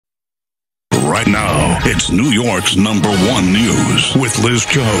Right now, it's New York's #1 news with Liz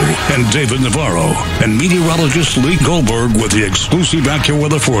Cho and David Novarro and meteorologist Lee Goldberg with the exclusive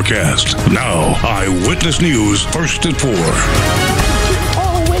AccuWeather forecast. Now, Eyewitness News first at 4.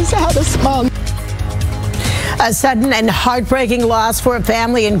 Always out of smoke. A sudden and heartbreaking loss for a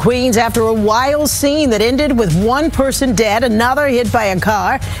family in Queens after a wild scene that ended with one person dead, another hit by a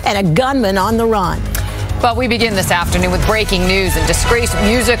car, and a gunman on the run. But we begin this afternoon with breaking news. And disgraced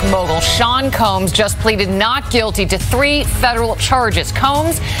music mogul Sean Combs just pleaded not guilty to 3 federal charges.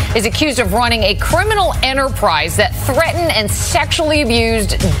 Combs is accused of running a criminal enterprise that threatened and sexually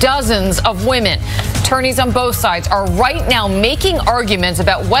abused dozens of women. Attorneys on both sides are right now making arguments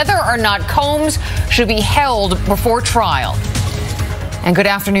about whether or not Combs should be held before trial. And good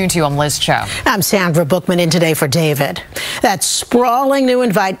afternoon to you. I'm Liz Cho. I'm Sandra Bookman in today for David. That sprawling new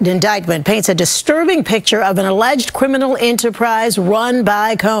indictment paints a disturbing picture of an alleged criminal enterprise run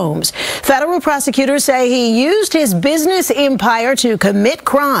by Combs. Federal prosecutors say he used his business empire to commit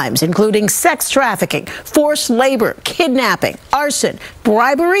crimes, including sex trafficking, forced labor, kidnapping, arson,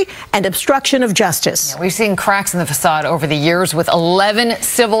 bribery, and obstruction of justice. We've seen cracks in the facade over the years, with 11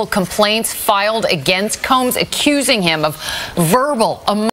 civil complaints filed against Combs, accusing him of verbal